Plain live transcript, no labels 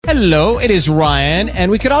Hello, it is Ryan,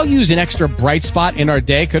 and we could all use an extra bright spot in our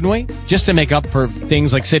day, couldn't we? Just to make up for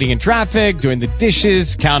things like sitting in traffic, doing the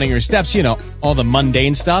dishes, counting your steps, you know, all the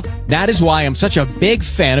mundane stuff. That is why I'm such a big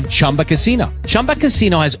fan of Chumba Casino. Chumba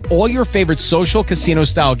Casino has all your favorite social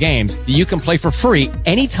casino-style games that you can play for free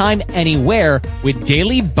anytime, anywhere with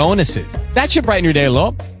daily bonuses. That should brighten your day a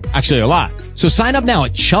little. Actually, a lot. So sign up now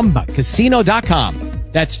at ChumbaCasino.com.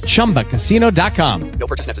 That's ChumbaCasino.com. No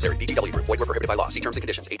purchase necessary. VGW Group. Void where prohibited by law. See terms and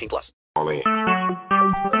conditions. 18+.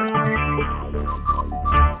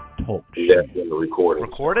 That's in the recording.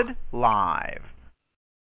 Recorded live.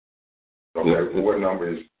 What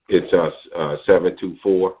number is it's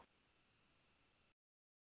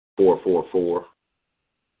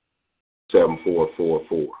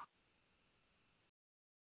 724-444-7444.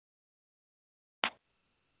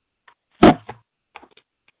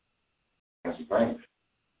 That's the bank.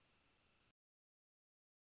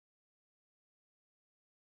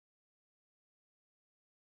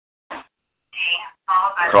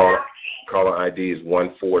 Caller ID is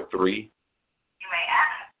 143. You may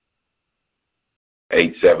ask.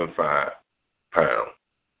 875 pound.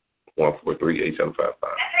 143-8755. Enter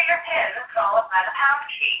your PIN followed by the pound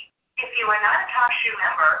key. If you are not a TalkShoe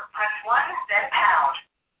member, press 1 then pound.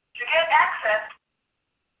 To get access,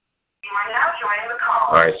 you are now joining the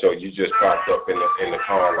call. All right, so you just popped up in the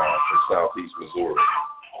call lounge in Southeast Missouri.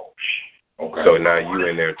 Okay. So now you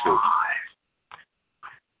in there too.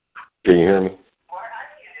 Can you hear me?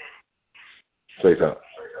 Say something.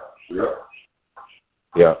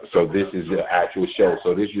 Yeah. So this is the actual show.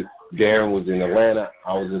 So this is Darren was in Atlanta.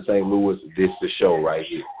 I was in St. Louis. This is the show right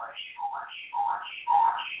here.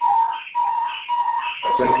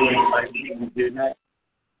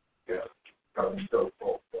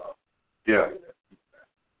 Yeah. Yeah.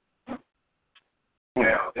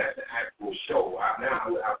 Now that's the actual show. Now I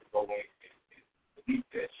will have to go in and beat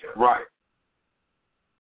that show. Right.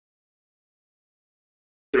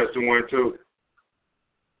 Just the one too.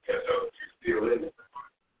 Yeah, so you still in it.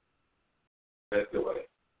 That's the way.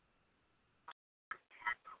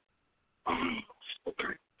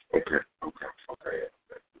 Okay.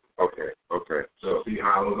 So see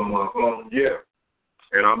how I was on my phone? Yeah.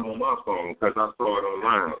 And I'm on my phone because I saw it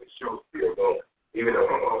online. The show's still going. Even though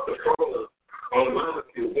I'm off the phone, online it's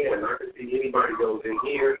still going. I can see anybody goes in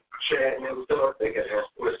here, chatting and stuff. They can ask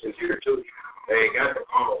questions here too. They ain't got to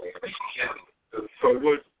call me. They can chat me. So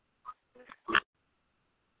what?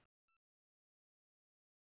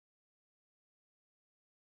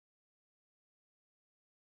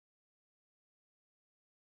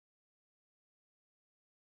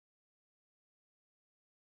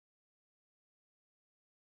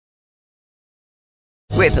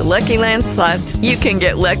 With the Lucky Land Slots, you can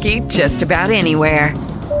get lucky just about anywhere.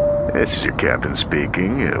 This is your captain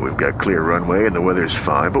speaking. We've got clear runway and the weather's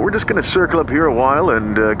fine, but we're just going to circle up here a while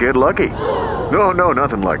and get lucky. No,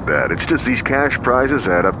 nothing like that. It's just these cash prizes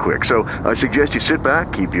add up quick. So I suggest you sit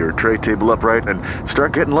back, keep your tray table upright, and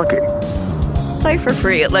start getting lucky. Play for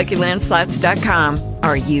free at LuckyLandSlots.com.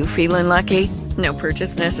 Are you feeling lucky? No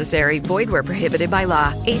purchase necessary. Void where prohibited by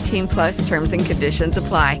law. 18+ terms and conditions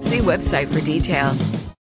apply. See website for details.